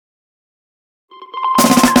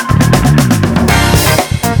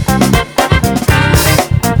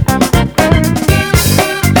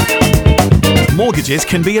Mortgages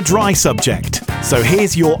can be a dry subject, so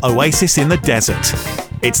here's your oasis in the desert.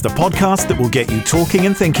 It's the podcast that will get you talking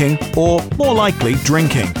and thinking, or more likely,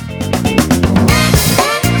 drinking.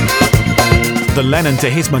 The Lennon to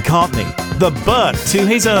his McCartney, the Bert to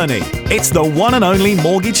his Ernie. It's the one and only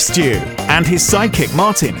Mortgage Stew and his sidekick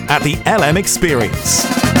Martin at the LM Experience.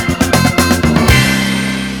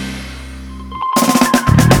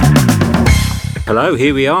 Hello,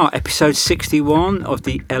 here we are, episode 61 of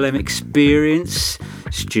the LM Experience.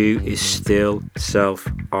 Stu is still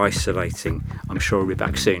self-isolating. I'm sure we'll be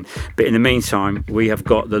back soon. But in the meantime, we have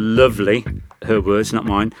got the lovely, her words, not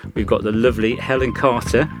mine, we've got the lovely Helen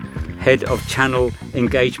Carter, Head of Channel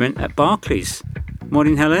Engagement at Barclays.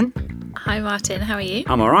 Morning, Helen. Hi, Martin. How are you?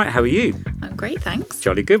 I'm all right. How are you? I'm great, thanks.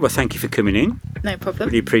 Jolly good. Well, thank you for coming in. No problem.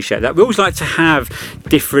 Really appreciate that. We always like to have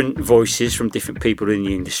different voices from different people in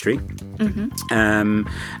the industry. Mm-hmm.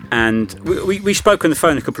 And we spoke on the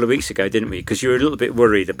phone a couple of weeks ago, didn't we? Because you were a little bit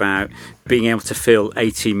worried about being able to fill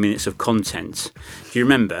 18 minutes of content. Do you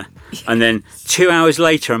remember? And then 2 hours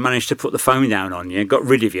later, I managed to put the phone down on you and got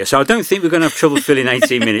rid of you. So I don't think we're going to have trouble filling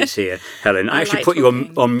 18 minutes here, Helen. I actually put you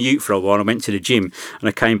on mute for a while. I went to the gym and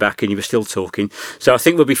I came back and you were still talking. So I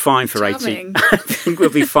think we'll be fine for 18. I think we'll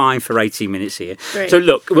be fine for 18 minutes here. Great. So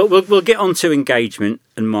look, we'll get on to engagement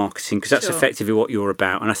and marketing because that's effectively what you're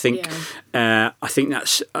about. And I think I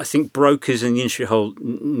think brokers and the industry whole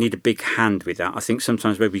need a big hand with that. I think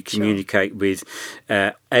sometimes where we communicate with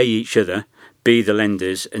each other, B, the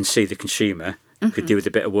lenders, and C, the consumer, could do with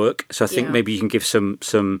a bit of work. So I think maybe you can give some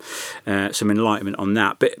enlightenment on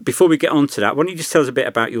that. But before we get on to that, why don't you just tell us a bit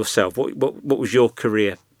about yourself? What was your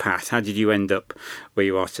career path? How did you end up where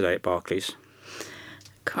you are today at Barclays?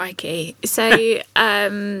 Crikey. So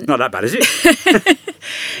not that bad, is it?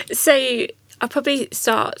 So I'll probably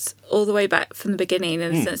start all the way back from the beginning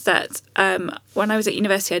in the sense that when I was at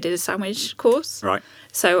university, I did a sandwich course. Right.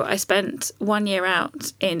 So I spent 1 year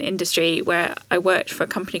out in industry where I worked for a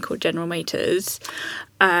company called General Motors,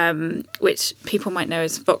 which people might know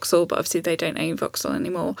as Vauxhall, but obviously they don't own Vauxhall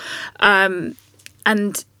anymore. And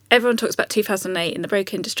everyone talks about 2008 in the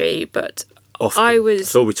broker industry, but often.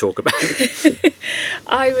 That's all we talk about.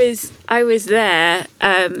 I was there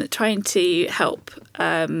trying to help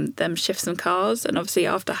them shift some cars, and obviously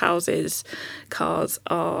after houses, cars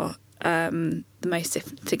are the most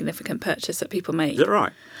significant purchase that people make. Is that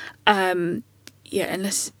right? Yeah,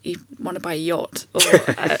 unless you want to buy a yacht, or,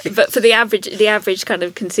 but for the average kind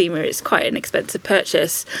of consumer, it's quite an expensive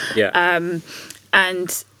purchase. Yeah.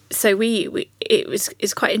 And so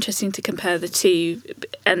it's quite interesting to compare the two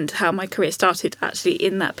and how my career started actually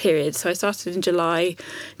in that period. So I started in July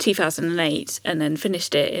 2008 and then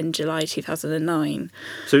finished it in July 2009.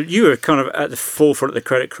 So you were kind of at the forefront of the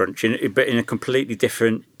credit crunch, but in a completely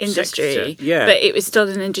different industry. Sector. Yeah, but it was still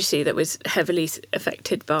an industry that was heavily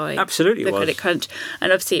affected by the credit crunch,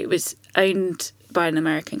 and obviously it was owned by an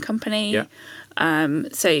American company. Yeah. And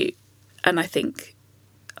I think,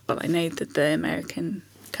 I know that the American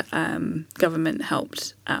government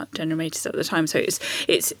helped out General Motors at the time, so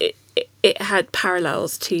it had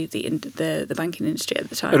parallels to the banking industry at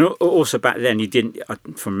the time. And also back then, you didn't,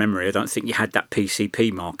 from memory, I don't think you had that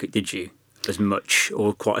PCP market, did you? As much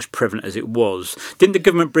or quite as prevalent as it was. Didn't the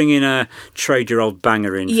government bring in a trade your old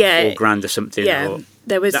banger in $4,000 or something? Yeah,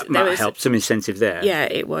 there was helped, some incentive there. Yeah,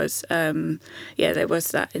 it was. There was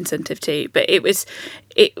that incentive too. But it was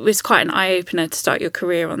quite an eye opener to start your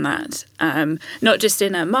career on that. Not just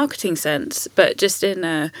in a marketing sense, but just in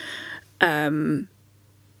a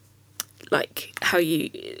like how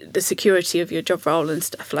the security of your job role and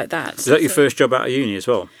stuff like that. Was that your first job out of uni as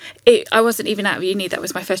well? I wasn't even out of uni. That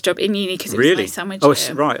was my first job in uni because it was my sandwich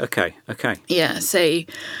year. Right. Okay. Yeah. So,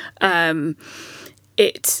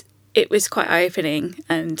 it was quite eye opening.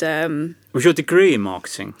 And was your degree in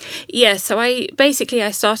marketing? Yeah. So I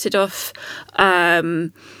started off.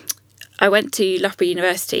 I went to Loughborough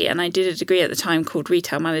University and I did a degree at the time called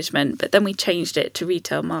Retail Management, but then we changed it to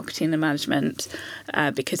Retail Marketing and Management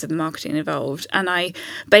because of the marketing involved. And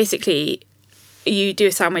you do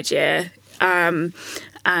a sandwich year and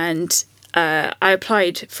I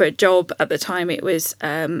applied for a job at the time. It was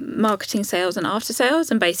marketing, sales and after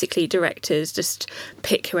sales, and basically directors just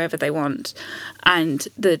pick whoever they want. And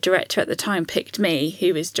the director at the time picked me,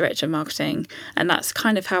 who was director of marketing, and that's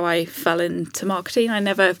kind of how I fell into marketing. I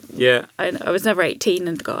was never 18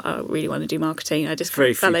 and got, I really want to do marketing. I just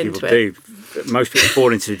fell into it. Most people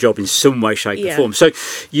fall into the job in some way, shape or form. So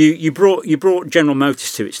you brought General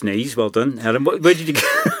Motors to its knees. Well done, Helen. Where did you go?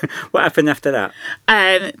 What happened after that?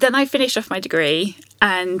 Then I finished off my degree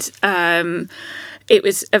and it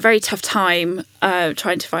was a very tough time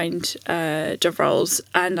trying to find job roles,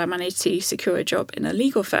 and I managed to secure a job in a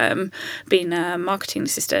legal firm, being a marketing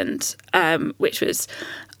assistant, which was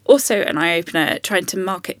also an eye-opener, trying to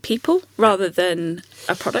market people rather than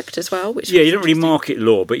a product as well. Which you don't really market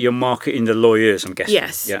law, but you're marketing the lawyers, I'm guessing.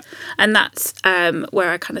 Yes. Yeah. And that's where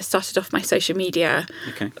I kind of started off my social media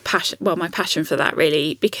passion. Well, my passion for that,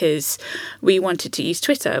 really, because we wanted to use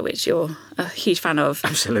Twitter, which you're a huge fan of,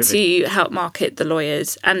 absolutely, to help market the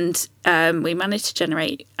lawyers. And we managed to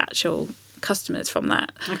generate actual customers from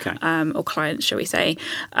that, or clients, shall we say,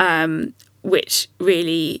 which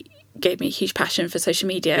really gave me a huge passion for social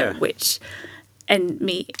media, which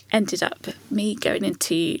ended up going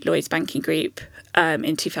into Lloyds Banking Group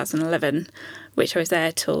in 2011, which I was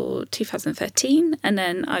there till 2013, and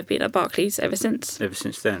then I've been at Barclays ever since. Ever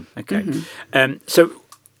since then, okay. So,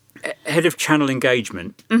 head of channel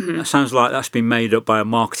engagement, that sounds like that's been made up by a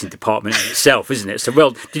marketing department in itself, isn't it? So,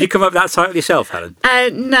 well, did you come up with that title yourself, Helen?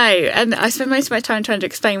 No, and I spend most of my time trying to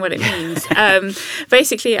explain what it means.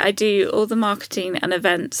 Basically, I do all the marketing and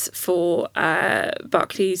events for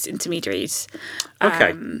Barclays intermediaries.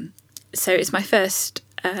 Okay. So it's my first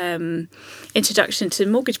introduction to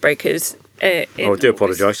mortgage brokers. I do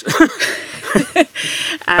apologise.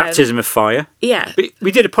 Baptism of fire. Yeah. But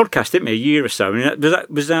we did a podcast, didn't we, a year or so? I mean,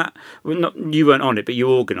 was that well, not, you weren't on it, but you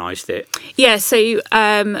organised it. Yeah, so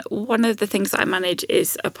one of the things that I manage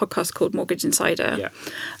is a podcast called Mortgage Insider,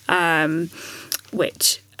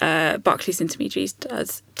 which Barclays Intermediaries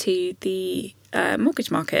does to the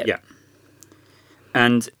mortgage market. Yeah.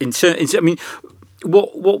 And I mean,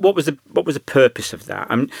 what was the purpose of that?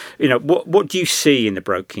 I mean, what do you see in the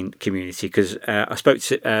broking community? Because I spoke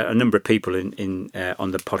to a number of people in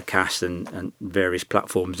on the podcast and various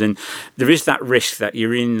platforms, and there is that risk that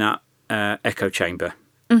you're in that echo chamber.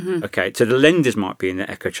 Okay, so the lenders might be in the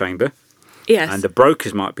echo chamber. Yes. And the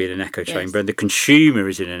brokers might be in an echo chamber, and the consumer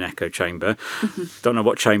is in an echo chamber. Don't know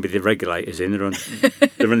what chamber the regulator's in.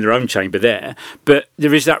 They're in their own chamber there. But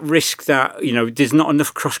there is that risk that, there's not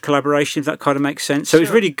enough cross-collaboration, if that kind of makes sense. So I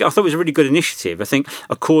thought it was a really good initiative. I think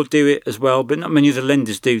Accord do it as well, but not many of the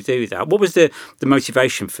lenders do that. What was the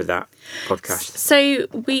motivation for that podcast? So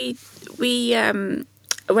we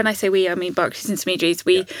when I say we, I mean Barclays Intermediaries,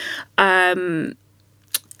 we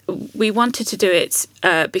wanted to do it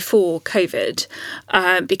before COVID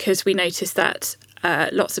because we noticed that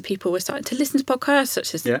lots of people were starting to listen to podcasts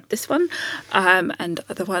such as this one and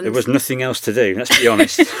other ones. There was nothing else to do, let's be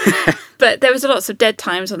honest. But there was lots of dead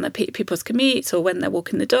times on the people's commutes or when they're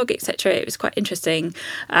walking the dog, etc. It was quite interesting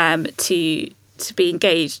to be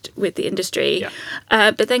engaged with the industry.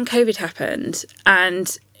 But then COVID happened,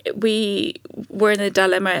 and we were in a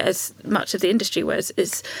dilemma, as much of the industry was,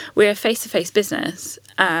 is we're a face-to-face business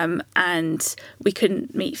and we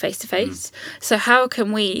couldn't meet face-to-face. So how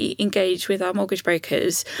can we engage with our mortgage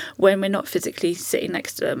brokers when we're not physically sitting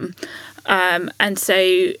next to them? And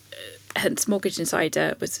so hence Mortgage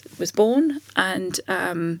Insider was born, and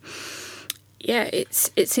it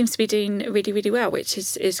seems to be doing really, really well, which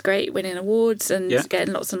is great, winning awards and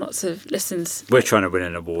getting lots and lots of listens. We're trying to win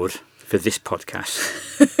an award for this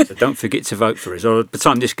podcast, so don't forget to vote for us, or by the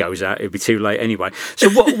time this goes out it'll be too late anyway. So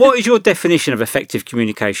what is your definition of effective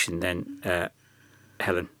communication then,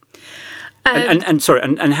 Helen?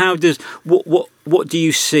 And how does what do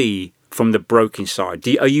you see from the broking side?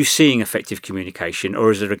 Are you seeing effective communication,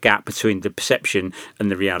 or is there a gap between the perception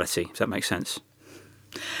and the reality? Does that make sense?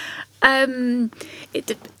 Is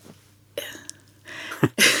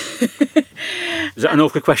that an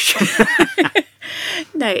awkward question?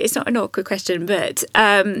 No, it's not an awkward question, but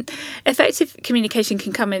effective communication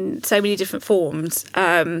can come in so many different forms.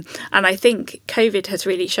 And I think COVID has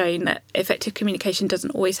really shown that effective communication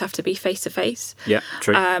doesn't always have to be face-to-face. Yeah,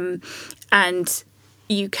 true. And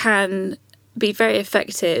you can be very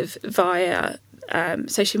effective via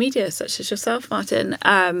social media, such as yourself, Martin,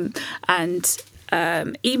 and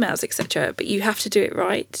emails, etc. But you have to do it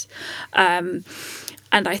right. And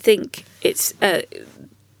I think it's...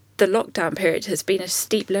 the lockdown period has been a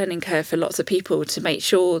steep learning curve for lots of people to make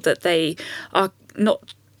sure that they are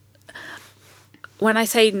not, when I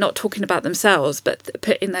say not talking about themselves, but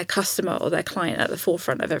putting their customer or their client at the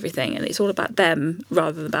forefront of everything. And it's all about them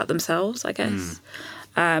rather than about themselves, I guess.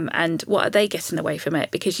 And what are they getting away from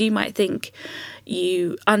it? Because you might think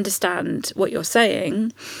you understand what you're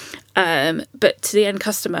saying, but to the end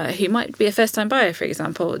customer, who might be a first-time buyer, for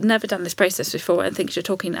example, never done this process before and thinks you're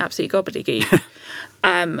talking absolute gobbledygook,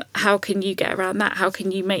 how can you get around that? How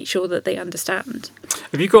can you make sure that they understand?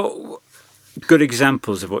 Have you got good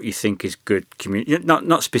examples of what you think is good communication?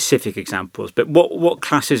 Not specific examples, but what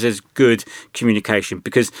classes as good communication?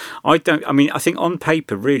 Because I think on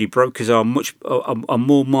paper, really, brokers are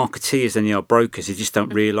more marketeers than they are brokers. They just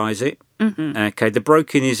don't realise it. Mm-hmm. Okay, the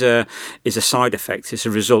broking is a side effect. It's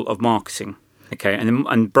a result of marketing. Okay,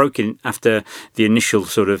 and broking after the initial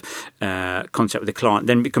sort of contact with the client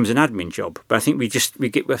then becomes an admin job. But I think we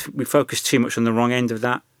focus too much on the wrong end of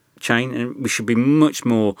that chain, and we should be much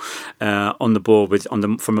more on the board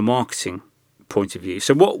from a marketing point of view.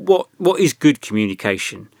 So what is good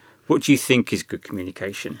communication? What do you think is good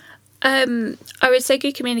communication? I would say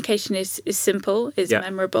good communication is simple, is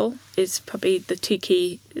memorable, is probably the two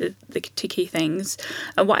key things.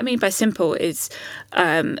 And what I mean by simple is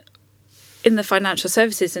in the financial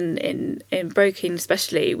services and in broking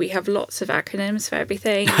especially, we have lots of acronyms for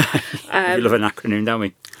everything. We love an acronym, don't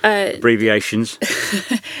we? Abbreviations.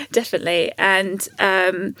 Definitely. But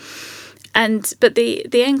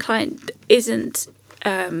the end client isn't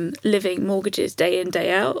living mortgages day in,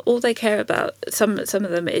 day out. All they care about, some of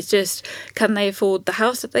them, is just, can they afford the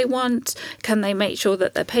house that they want? Can they make sure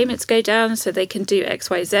that their payments go down so they can do X,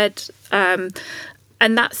 Y, Z? And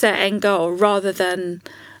that's their end goal, rather than,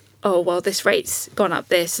 oh, well, this rate's gone up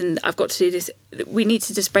this and I've got to do this. We need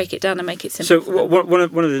to just break it down and make it simple. So one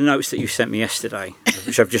of the notes that you sent me yesterday,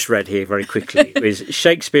 which I've just read here very quickly, is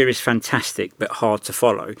Shakespeare is fantastic but hard to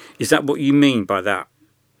follow. Is that what you mean by that?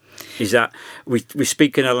 Is that we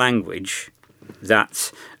speak in a language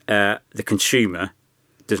that the consumer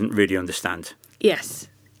doesn't really understand? Yes.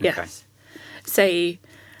 Okay. Yes. So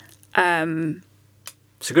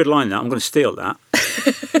it's a good line, that. I'm going to steal that.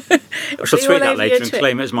 I shall tweet that later and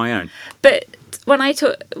claim it as my own. But when I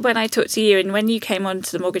talked to you, and when you came on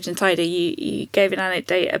to the Mortgage Insider, you gave an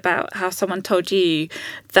anecdote about how someone told you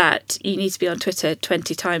that you need to be on Twitter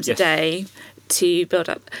 20 times a day to build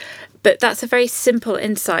up. But that's a very simple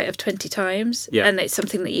insight of 20 times, and it's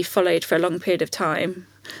something that you followed for a long period of time.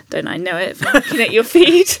 Don't I know it from looking at your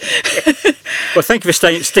feed? Well, thank you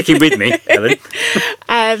for sticking with me, Helen.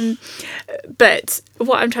 But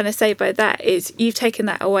what I'm trying to say by that is you've taken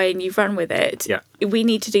that away and you've run with it. Yeah. We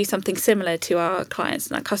need to do something similar to our clients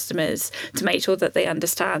and our customers to make sure that they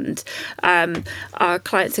understand. Our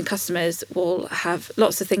clients and customers will have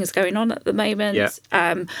lots of things going on at the moment,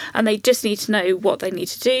 and they just need to know what they need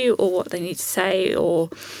to do or what they need to say,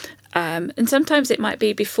 and sometimes it might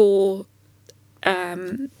be before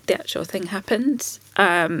the actual thing happens.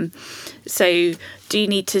 So do you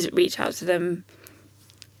need to reach out to them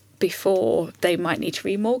before they might need to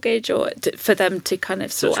remortgage, or for them to kind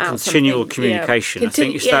of sort out continual something? communication. I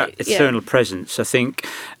think it's that eternal presence. I think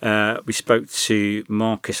we spoke to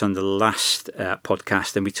Marcus on the last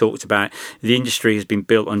podcast, and we talked about the industry has been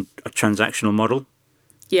built on a transactional model.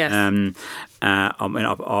 Yes.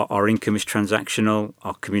 Our income is transactional,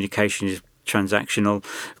 our communication is transactional.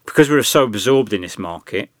 Because we're so absorbed in this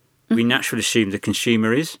market, we naturally assume the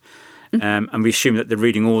consumer is, and we assume that they're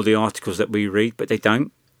reading all the articles that we read, but they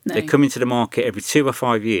don't. No. They come into the market every 2 or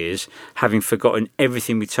 5 years having forgotten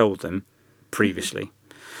everything we told them previously.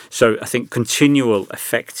 So I think continual,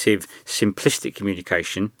 effective, simplistic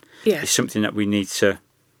communication is something that we need to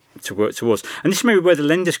work towards. And this may be where the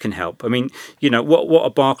lenders can help. I mean, what are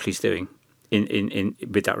Barclays doing in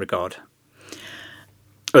with that regard?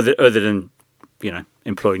 Other than,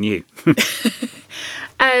 employing you.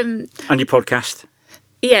 And your podcast.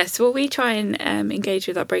 Yes, well, we try and engage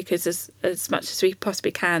with our brokers as much as we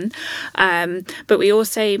possibly can. But we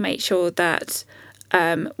also make sure that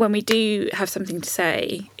when we do have something to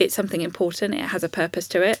say, it's something important, it has a purpose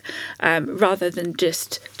to it, rather than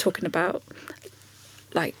just talking about,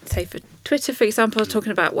 like, say for Twitter, for example,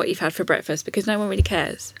 talking about what you've had for breakfast, because no one really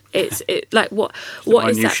cares. It's like what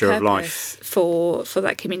is that purpose for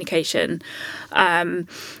that communication? And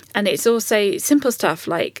it's also simple stuff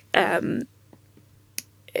like I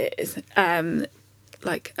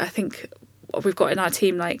think we've got in our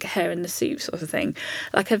team, like hair in the soup sort of thing,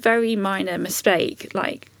 like a very minor mistake,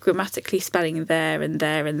 like grammatically spelling there and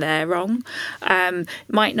there and there wrong,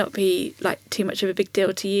 might not be like too much of a big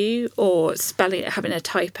deal to you, or having a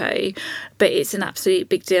typo, but it's an absolute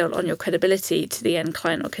big deal on your credibility to the end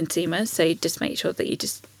client or consumer. So just make sure that you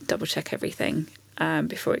just double check everything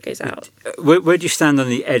before it goes out. Where do you stand on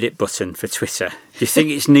the edit button for Twitter? Do you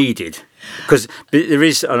think it's needed? Because there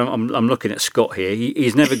is, I'm looking at Scott here,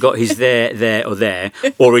 he's never got his there,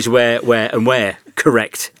 or his where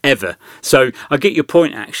correct ever. So I get your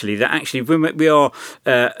point, actually, that actually we are,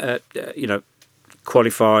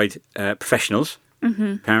 qualified professionals,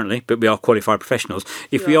 apparently, but we are qualified professionals.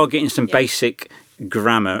 If we are getting some basic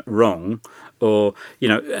grammar wrong, or,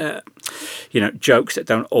 jokes that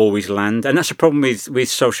don't always land. And that's a problem with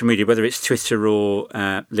social media, whether it's Twitter or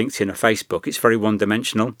LinkedIn or Facebook. It's very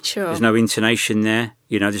one-dimensional. Sure. There's no intonation there.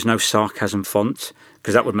 There's no sarcasm font,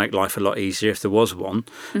 because that would make life a lot easier if there was one,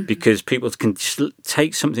 because people can just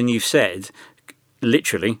take something you've said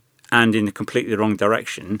literally and in a completely wrong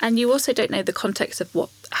direction. And you also don't know the context of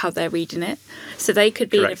how they're reading it. So they could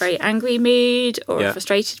be Correct. in a very angry mood or Yeah. a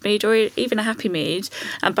frustrated mood or even a happy mood.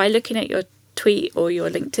 And by looking at your tweet or your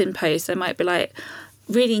LinkedIn post, they might be like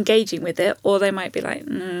really engaging with it, or they might be like,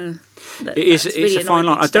 It's a fine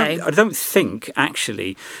line. I don't think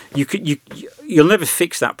actually you'll never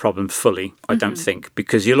fix that problem fully. I don't think,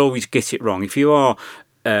 because you'll always get it wrong. If you are,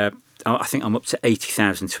 I think I'm up to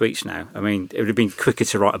 80,000 tweets now. I mean, it would have been quicker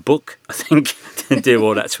to write a book, I think, than do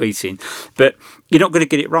all that tweeting. But you're not going to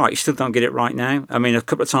get it right. You still don't get it right now. I mean, a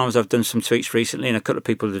couple of times I've done some tweets recently, and a couple of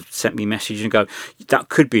people have sent me messages and go, that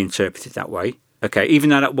could be interpreted that way. Okay, even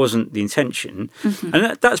though that wasn't the intention.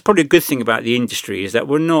 And that's probably a good thing about the industry, is that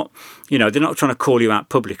we're not, they're not trying to call you out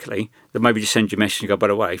publicly. They'll maybe just send you a message and go, by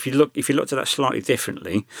the way, if you looked at that slightly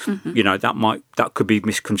differently, that could be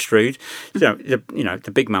misconstrued.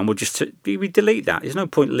 The big man will just we delete that. There's no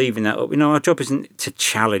point leaving that up. Our job isn't to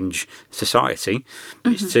challenge society.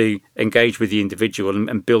 It's to engage with the individual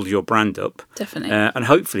and build your brand up. Definitely. And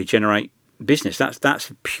hopefully generate business. That's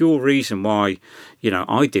the pure reason why,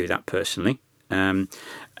 I do that personally. And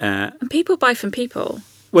people buy from people.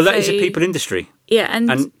 Well, that is a people industry. Yeah,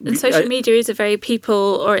 and social media is a very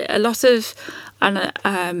people, or a lot of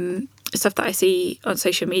stuff that I see on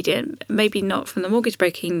social media, maybe not from the mortgage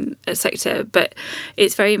broking sector, but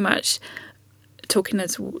it's very much talking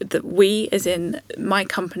as we, as in my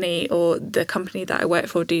company or the company that I work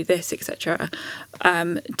for, do this, etc.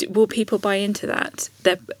 Will people buy into that?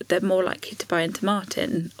 They're more likely to buy into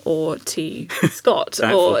Martin or to Scott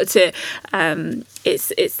or to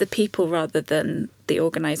it's the people rather than the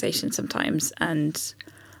organisation sometimes, and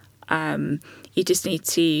you just need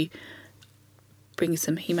to bring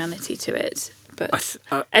some humanity to it. But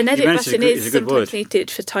an edit button is sometimes needed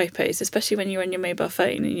for typos, especially when you're on your mobile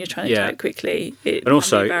phone and you're trying to type quickly. It can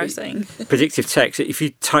be embarrassing. Predictive text, if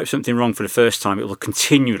you type something wrong for the first time, it will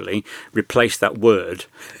continually replace that word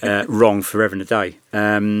wrong forever and a day.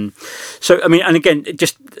 So, I mean, and again,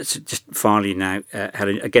 just finally now,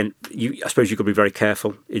 Helen, again, I suppose you've got to be very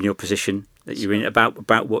careful in your position that you're in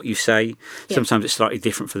about what you say. Yeah. Sometimes it's slightly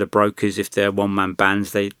different for the brokers. If they're one-man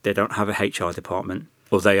bands, they don't have a HR department.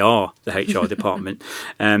 Or they are the HR department.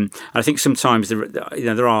 I think sometimes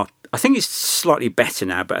there are. I think it's slightly better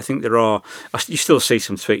now, but I think you still see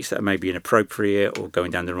some tweets that are maybe inappropriate or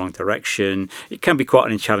going down the wrong direction. It can be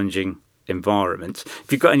quite a challenging environment.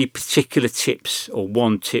 If you've got any particular tips, or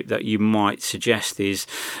one tip that you might suggest is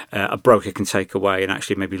a broker can take away and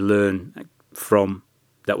actually maybe learn from,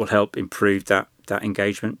 that will help improve that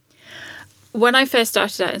engagement. When I first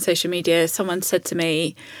started out in social media, someone said to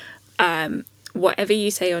me, whatever you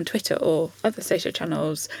say on Twitter or other social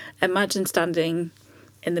channels, imagine standing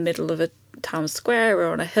in the middle of a town square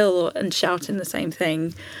or on a hill and shouting the same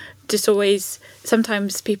thing. Just always,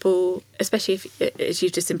 sometimes people, especially if, as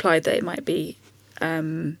you've just implied, that it might be,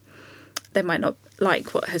 they might not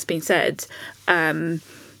like what has been said.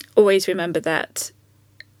 Always remember that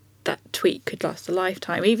tweet could last a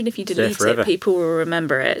lifetime. Even if you delete it, people will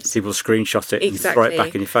remember it. People screenshot it and throw it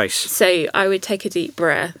back in your face. So I would take a deep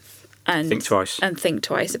breath and think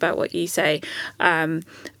twice about what you say,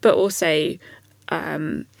 but also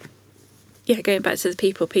going back to the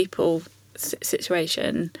people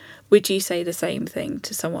situation, would you say the same thing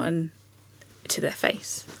to someone to their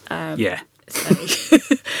face? So.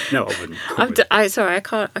 No, I wouldn't. Sorry, I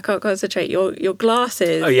can't concentrate. Your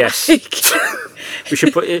glasses. Oh yes. We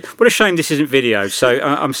should put it. What a shame this isn't video. So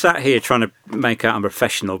I'm sat here trying to make out I'm a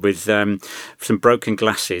professional with some broken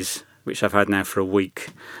glasses, which I've had now for a week,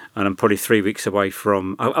 and I'm probably 3 weeks away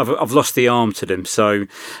from. I've lost the arm to them, so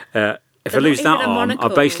if I lose that arm,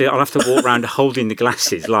 I'll have to walk around holding the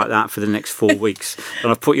glasses like that for the next 4 weeks.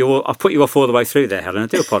 And I've put you off all the way through there, Helen. I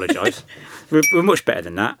do apologise. We're much better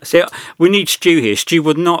than that. See, we need Stu here. Stu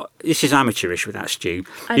would not. This is amateurish without Stu.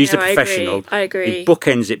 He's a professional. I agree. He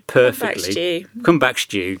bookends it perfectly. Come back,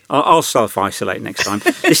 Stu. I'll self-isolate next time.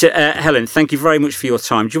 Listen, Helen, thank you very much for your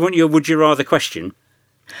time. Do you want your would you rather question?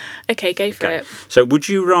 Okay, go for it. So, would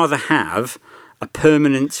you rather have a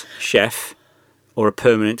permanent chef or a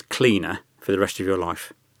permanent cleaner for the rest of your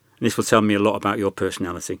life? And this will tell me a lot about your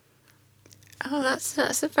personality. Oh,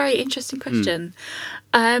 that's a very interesting question.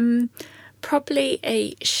 Probably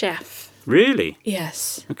a chef. Really?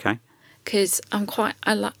 Yes. Okay. Because I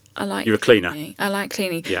like. You're a cleaner. Cleaning. I like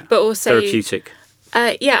cleaning. Yeah. But also therapeutic.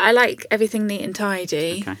 Yeah, I like everything neat and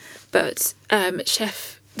tidy. Okay. But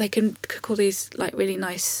chef, they can cook all these like really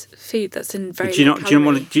nice food that's in very. But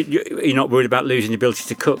you're not worried about losing the ability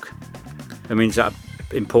to cook? I mean, is that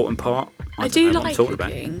an important part? I do like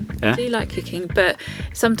cooking. Yeah? I do like cooking, but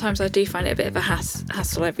sometimes I do find it a bit of a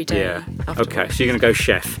hassle every day. Yeah. After Okay, work. so you're going to go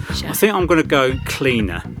chef. I think I'm going to go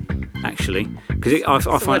cleaner, actually, because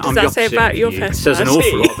I find I'm the opposite. What does that say about your It says an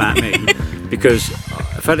awful lot about me, because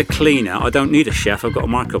if I had a cleaner, I don't need a chef. I've got a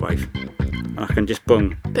microwave. I can just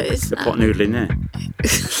bung the pot noodle in there.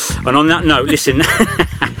 And on that note, listen,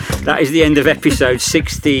 that is the end of episode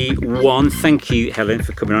 61. Thank you, Helen,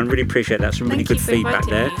 for coming on. Really appreciate that. Some really good feedback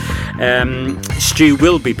there. Stu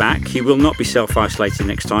will be back. He will not be self-isolating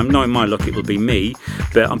next time. Knowing my luck, it will be me.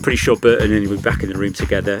 But I'm pretty sure Bert and Lily will be back in the room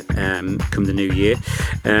together come the new year.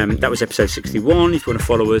 That was episode 61. If you want to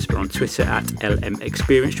follow us, we're on Twitter at LM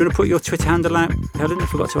Experience. Do you want to put your Twitter handle out, Helen? I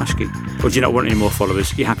forgot to ask you. Or do you not want any more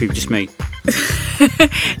followers? You're happy with just me?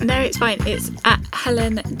 No, it's fine. It's at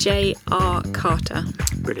Helen J.R. Carter.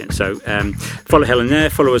 Brilliant. So follow Helen there,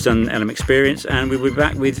 follow us on LM Experience, and we'll be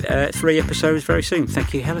back with 3 episodes very soon.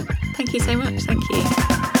 Thank you, Helen. Thank you so much. Thank you.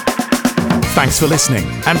 Thanks for listening,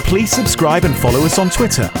 and please subscribe and follow us on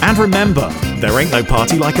Twitter. And remember, there ain't no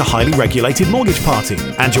party like a highly regulated mortgage party,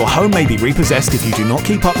 and your home may be repossessed if you do not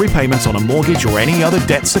keep up repayments on a mortgage or any other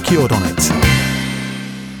debt secured on it.